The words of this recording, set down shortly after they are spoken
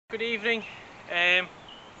Good evening.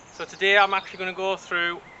 So today I'm actually going to go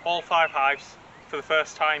through all 5 hives for the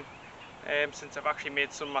first time since I've actually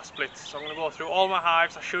made some of my splits. So I'm going to go through all my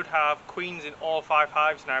hives. I should have queens in all 5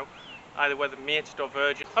 hives now, either whether mated or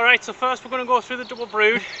virgin. Alright, so first we're going to go through the double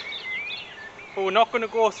brood, but we're not going to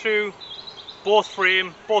go through both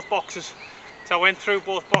boxes. So I went through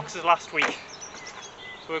both boxes last week.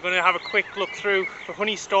 So we're going to have a quick look through for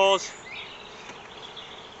honey stores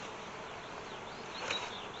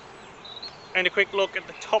and a quick look at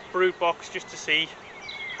the top brood box just to see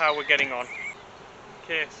how we're getting on.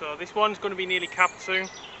 Okay, so this one's going to be nearly capped soon.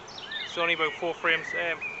 It's only about 4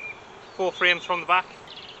 frames from the back.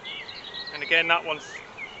 And again, that one's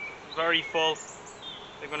very full.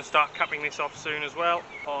 They're going to start capping this off soon as well.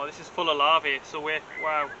 Oh, this is full of larvae, so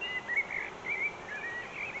wow.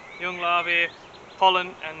 Young larvae,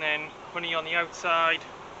 pollen, and then honey on the outside,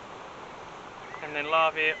 and then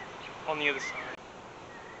larvae on the other side.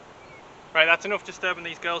 Right, that's enough disturbing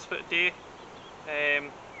these girls for today. They're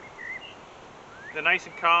nice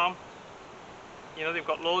and calm. You know, they've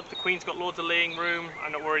got loads. The queen's got loads of laying room.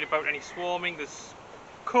 I'm not worried about any swarming. There's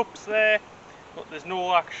cups there, but there's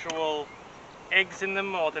no actual eggs in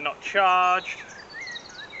them, or they're not charged.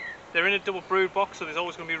 They're in a double brood box, so there's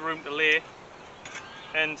always going to be room to lay.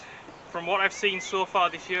 And from what I've seen so far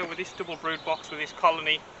this year with this double brood box, with this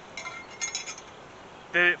colony,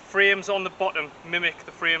 the frames on the bottom mimic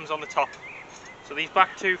the frames on the top. So these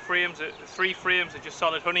back 3 frames are just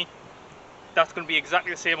solid honey. That's going to be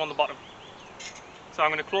exactly the same on the bottom. So I'm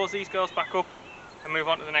going to close these girls back up and move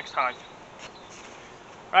on to the next hive.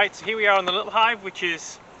 Right, so here we are on the little hive, which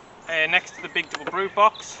is next to the big double brood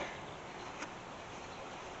box.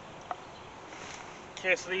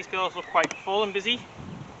 Okay, so these girls look quite full and busy.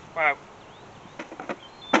 Wow.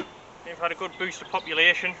 They've had a good boost of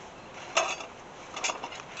population.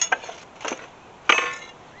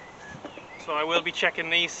 So I will be checking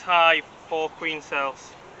these hive for queen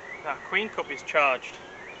cells. That queen cup is charged.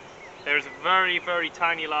 There is a very, very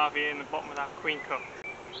tiny larvae in the bottom of that queen cup.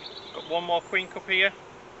 Got one more queen cup here.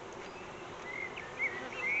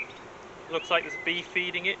 Looks like there's a bee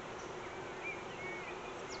feeding it.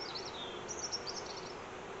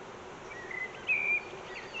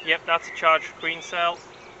 Yep, that's a charged queen cell.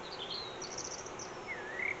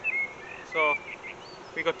 So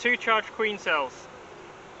we've got 2 charged queen cells.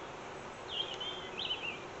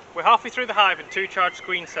 We're halfway through the hive and 2 charged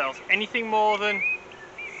queen cells. Anything more than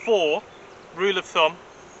 4, rule of thumb,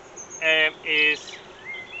 is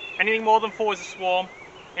anything more than 4 is a swarm.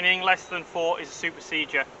 Anything less than 4 is a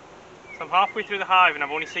supersedure. So I'm halfway through the hive and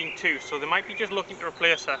I've only seen 2, so they might be just looking to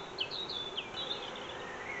replace her.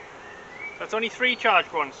 That's only 3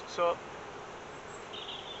 charged ones, so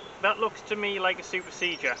that looks to me like a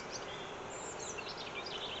supersedure.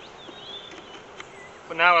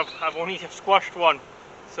 But now I've only squashed 1,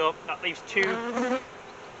 so that leaves 2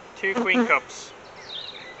 queen cups.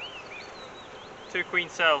 2 queen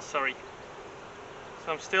cells, sorry.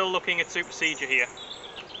 So I'm still looking at supersedure here.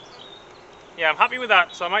 Yeah, I'm happy with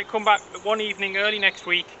that, so I might come back one evening early next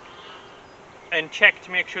week and check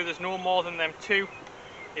to make sure there's no more than them 2.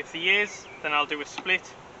 If there is, then I'll do a split.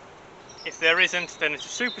 If there isn't, then it's a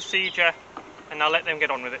supersedure and I'll let them get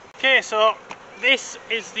on with it. Okay, so this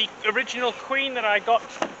is the original queen that I got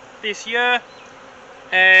this year.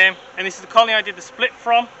 And this is the colony I did the split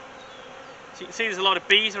from. So you can see there's a lot of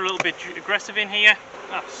bees, are a little bit aggressive in here.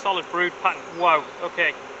 Ah, solid brood pattern. Wow,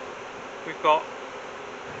 okay. We've got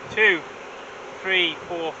 2, 3,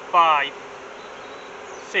 4, 5,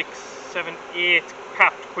 6, 7, 8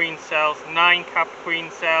 capped queen cells, 9 capped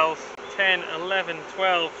queen cells, 10, 11,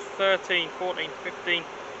 12, 13, 14, 15,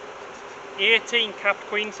 18 capped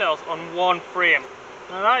queen cells on 1 frame.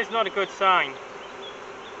 Now that is not a good sign.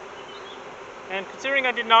 And considering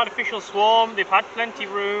I did an artificial swarm, they've had plenty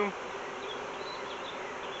of room.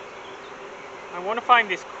 I want to find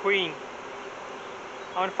this queen.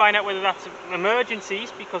 I want to find out whether that's emergencies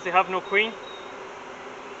because they have no queen,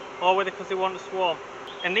 or whether because they want to swarm.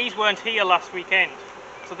 And these weren't here last weekend,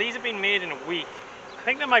 so these have been made in a week. I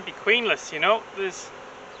think they might be queenless, you know.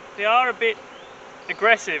 They are a bit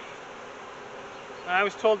aggressive. I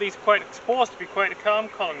was told these are supposed to be quite a calm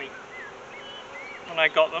colony when I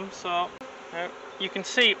got them, so you can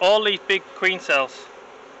see all these big queen cells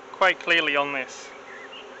quite clearly on this.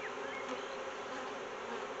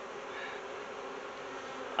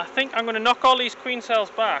 I think I'm going to knock all these queen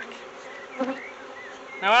cells back.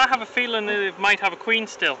 Now I have a feeling that they might have a queen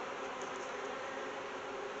still.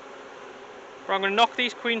 But I'm going to knock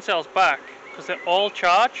these queen cells back because they're all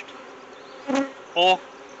charged or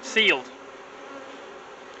sealed.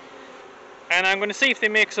 And I'm going to see if they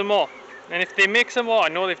make some more. And if they make some more, I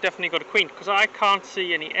know they've definitely got a queen, because I can't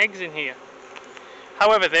see any eggs in here.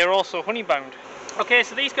 However, they're also honey bound. Okay,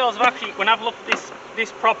 so these girls have actually, when I've looked at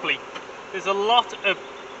this properly, there's a lot of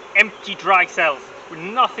empty dry cells with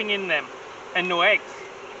nothing in them and no eggs.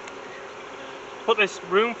 But there's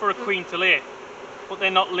room for a queen to lay, but they're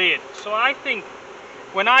not laid. So I think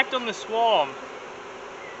when I've done the swarm,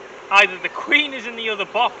 either the queen is in the other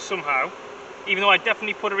box somehow, even though I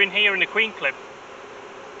definitely put her in here in the queen clip,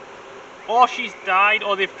 or she's died,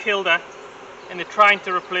 or they've killed her and they're trying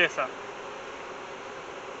to replace her,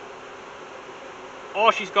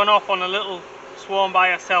 or she's gone off on a little swarm by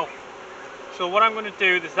herself. So what I'm going to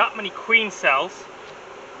do, there's that many queen cells,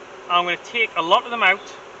 I'm going to take a lot of them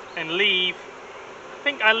out and leave, I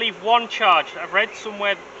think I'll leave one charged. I've read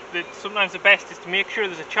somewhere that sometimes the best is to make sure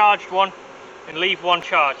there's a charged one and leave one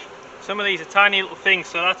charged. Some of these are tiny little things,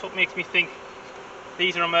 so that's what makes me think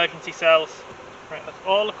these are emergency cells. Right, that's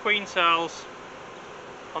all the queen cells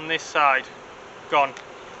on this side gone.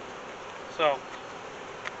 So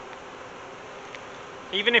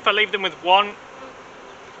even if I leave them with one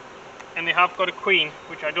and they have got a queen,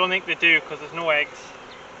 which I don't think they do because there's no eggs,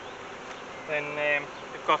 then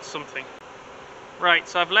they've got something. Right,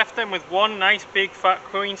 so I've left them with one nice big fat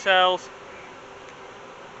queen cells,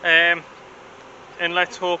 and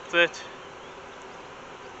let's hope that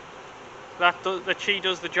she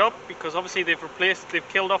does the job, because obviously they've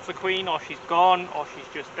killed off the queen, or she's gone, or she's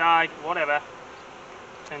just died, whatever,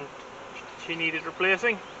 and she needed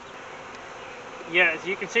replacing. Yeah, as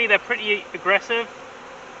you can see, they're pretty aggressive,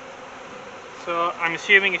 so I'm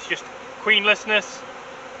assuming it's just queenlessness.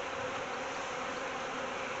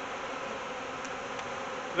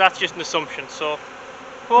 That's just an assumption. So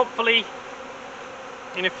hopefully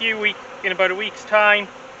in about a week's time,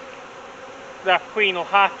 that queen will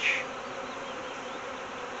hatch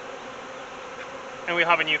and we'll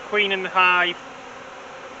have a new queen in the hive.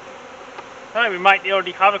 We might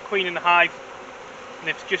already have a queen in the hive and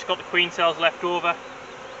it's just got the queen cells left over,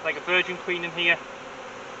 like a virgin queen in here.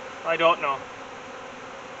 I don't know.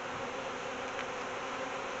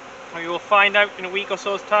 We will find out in a week or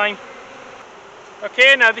so's time.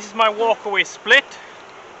 Okay, now this is my walkaway split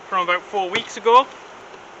from about 4 weeks ago.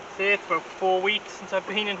 Say it's about 4 weeks since I've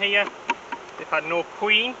been in here. They've had no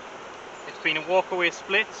queen. It's been a walkaway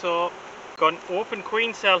split, so got an open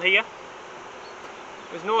queen cell here.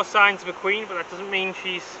 There's no signs of a queen, but that doesn't mean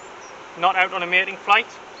she's not out on a mating flight,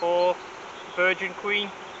 or virgin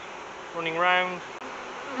queen running around.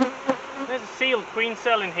 There's a sealed queen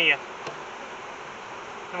cell in here.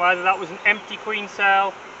 Now either that was an empty queen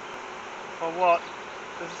cell or what.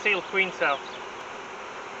 There's a sealed queen cell.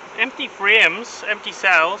 Empty frames, empty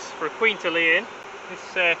cells for a queen to lay in.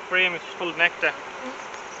 This frame is full of nectar.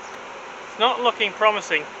 It's not looking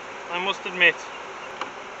promising, I must admit.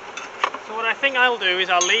 So what I think I'll do is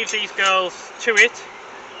I'll leave these girls to it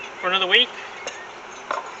for another week.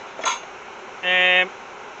 And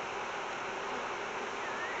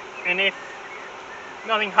if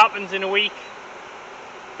nothing happens in a week,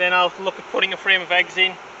 then I'll look at putting a frame of eggs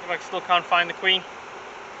in if I still can't find the queen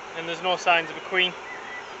and there's no signs of a queen.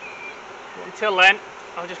 But until then,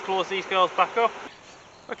 I'll just close these girls back up.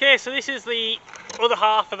 Okay, so this is the other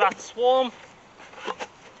half of that swarm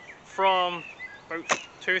from about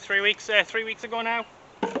 3 weeks ago now.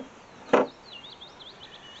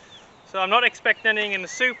 So I'm not expecting anything in the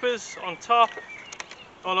supers on top,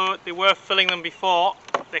 although they were filling them before.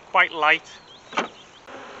 They're quite light.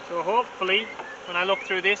 So hopefully when I look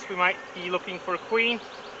through this, we might be looking for a queen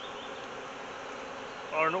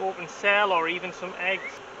or an open cell or even some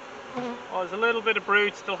eggs. Oh, there's a little bit of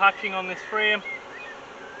brood still hatching on this frame.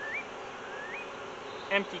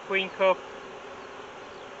 Empty queen cup,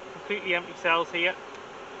 completely empty cells here.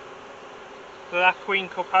 So that queen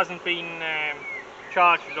cup hasn't been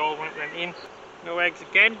charged at all when it went in. No eggs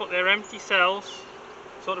again, but they're empty cells,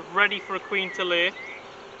 sort of ready for a queen to lay. It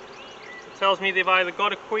tells me they've either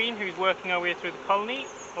got a queen who's working her way through the colony,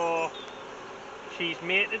 or she's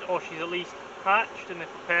mated, or she's at least hatched and they're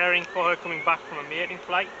preparing for her coming back from a mating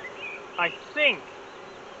flight. I think,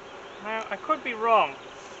 now I could be wrong,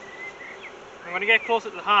 I'm going to get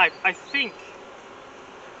closer to the hive. I think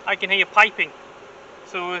I can hear piping.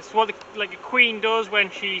 So it's what like a queen does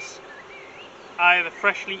when she's either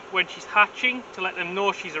when she's hatching to let them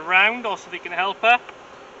know she's around or so they can help her,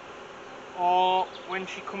 or when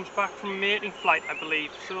she comes back from a mating flight, I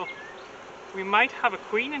believe. So we might have a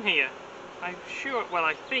queen in here. I'm sure, well,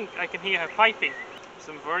 I think I can hear her piping.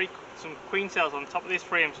 Some queen cells on top of this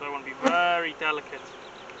frame, so I want to be very delicate.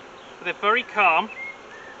 But they're very calm.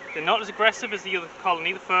 They're not as aggressive as the other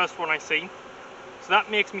colony, the first one I seen. So that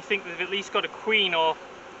makes me think that they've at least got a queen or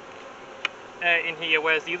in here,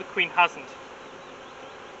 whereas the other queen hasn't.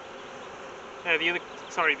 The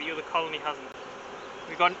other colony hasn't.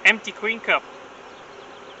 We've got an empty queen cup,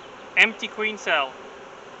 empty queen cell,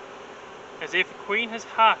 as if a queen has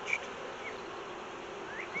hatched.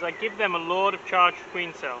 Because I give them a load of charged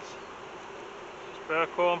queen cells. Spur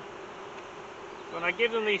comb. When I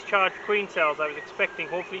give them these charged queen cells, I was expecting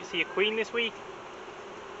hopefully to see a queen this week.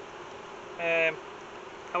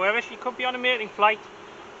 However, she could be on a mating flight,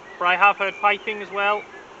 but I have heard piping as well,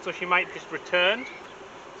 so she might have just returned.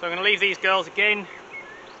 So I'm going to leave these girls again.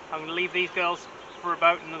 I'm going to leave these girls for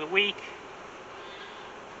about another week.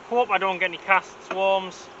 Hope I don't get any cast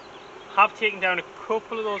swarms. Have taken down a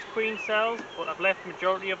couple of those queen cells, but I've left the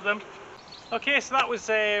majority of them. Okay, so that was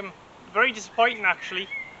very disappointing actually.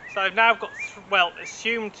 So I've now got,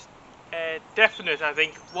 assumed definite, I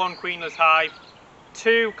think, 1 queenless hive,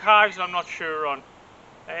 2 hives I'm not sure on,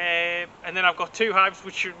 and then I've got 2 hives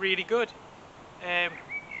which are really good.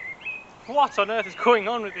 What on earth is going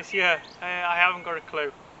on with this year? I haven't got a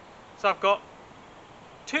clue. So I've got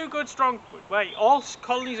 2 good strong, all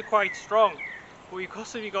colonies are quite strong, but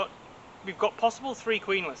we've got possible 3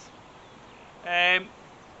 queenless. I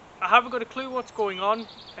haven't got a clue what's going on.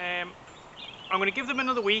 I'm going to give them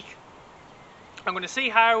another week. I'm going to see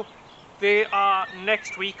how they are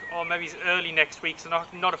next week, or maybe it's early next week, so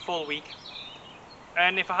not a full week.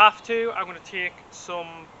 And if I have to, I'm going to take some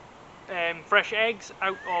fresh eggs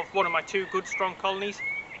out of one of my 2 good strong colonies,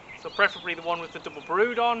 so preferably the one with the double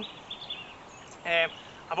brood on.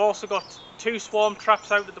 I've also got 2 swarm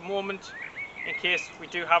traps out at the moment, in case we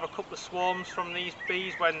do have a couple of swarms from these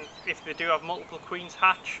bees if they do have multiple queens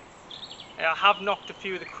hatch. I have knocked a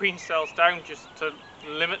few of the queen cells down just to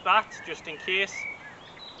limit that, just in case.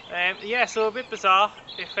 Yeah, so a bit bizarre.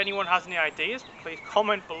 If anyone has any ideas, please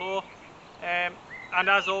comment below. And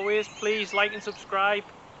as always, please like and subscribe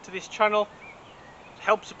to this channel.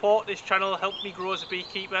 Help support this channel, help me grow as a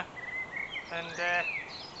beekeeper. And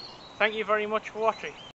thank you very much for watching.